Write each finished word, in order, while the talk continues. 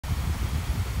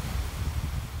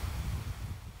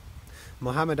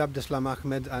Mohammed Abdeslam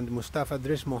Ahmed and Mustafa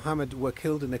Dris Mohammed were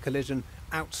killed in a collision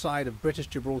outside of British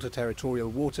Gibraltar territorial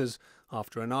waters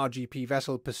after an RGP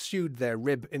vessel pursued their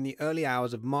rib in the early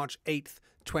hours of March 8,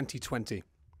 2020.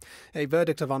 A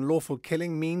verdict of unlawful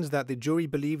killing means that the jury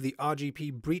believe the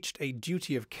RGP breached a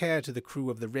duty of care to the crew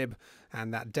of the rib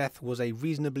and that death was a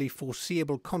reasonably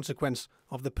foreseeable consequence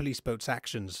of the police boat's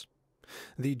actions.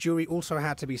 The jury also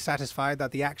had to be satisfied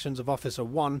that the actions of Officer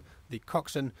 1, the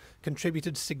coxswain,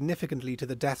 contributed significantly to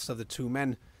the deaths of the two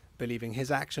men, believing his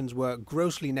actions were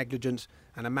grossly negligent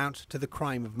and amount to the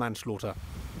crime of manslaughter.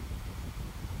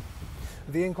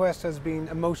 The inquest has been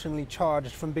emotionally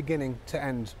charged from beginning to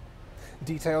end.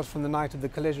 Details from the night of the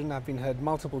collision have been heard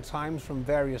multiple times from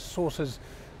various sources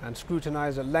and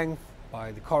scrutinised at length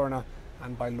by the coroner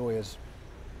and by lawyers.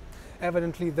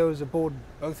 Evidently, those aboard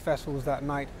both vessels that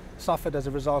night suffered as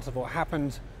a result of what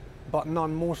happened, but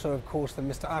none more so, of course, than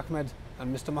Mr. Ahmed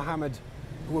and Mr. Mohammed,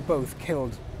 who were both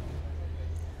killed.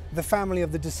 The family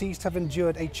of the deceased have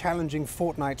endured a challenging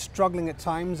fortnight, struggling at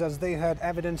times as they heard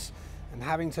evidence and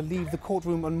having to leave the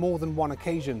courtroom on more than one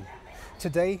occasion.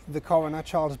 Today, the coroner,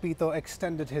 Charles Beato,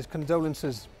 extended his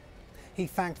condolences. He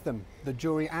thanked them, the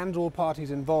jury and all parties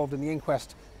involved in the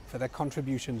inquest, for their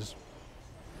contributions.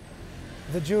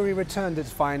 The jury returned its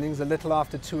findings a little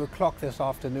after 2 o'clock this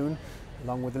afternoon,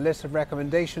 along with a list of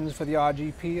recommendations for the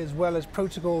RGP as well as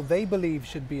protocol they believe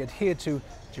should be adhered to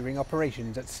during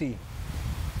operations at sea.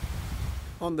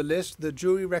 On the list, the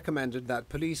jury recommended that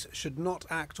police should not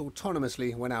act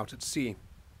autonomously when out at sea.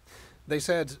 They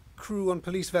said crew on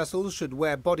police vessels should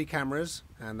wear body cameras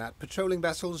and that patrolling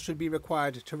vessels should be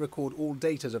required to record all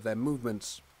data of their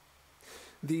movements.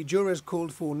 The jurors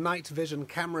called for night vision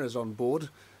cameras on board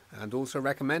and also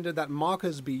recommended that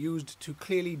markers be used to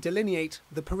clearly delineate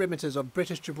the perimeters of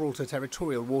British Gibraltar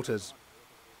territorial waters.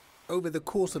 Over the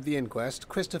course of the inquest,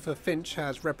 Christopher Finch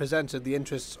has represented the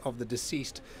interests of the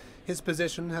deceased. His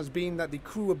position has been that the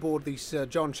crew aboard the Sir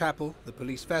John Chapel, the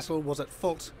police vessel, was at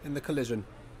fault in the collision.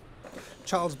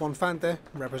 Charles Bonfante,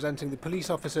 representing the police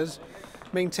officers,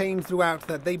 maintained throughout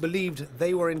that they believed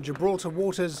they were in Gibraltar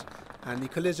waters and the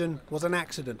collision was an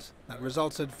accident that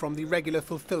resulted from the regular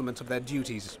fulfilment of their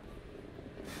duties.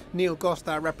 Neil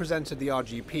Gostar represented the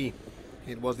RGP.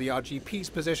 It was the RGP's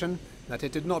position that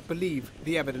it did not believe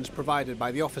the evidence provided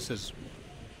by the officers.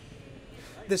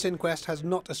 This inquest has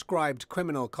not ascribed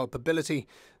criminal culpability.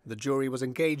 The jury was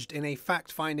engaged in a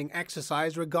fact-finding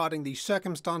exercise regarding the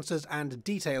circumstances and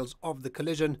details of the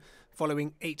collision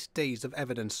following 8 days of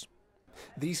evidence.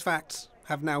 These facts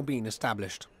have now been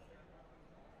established.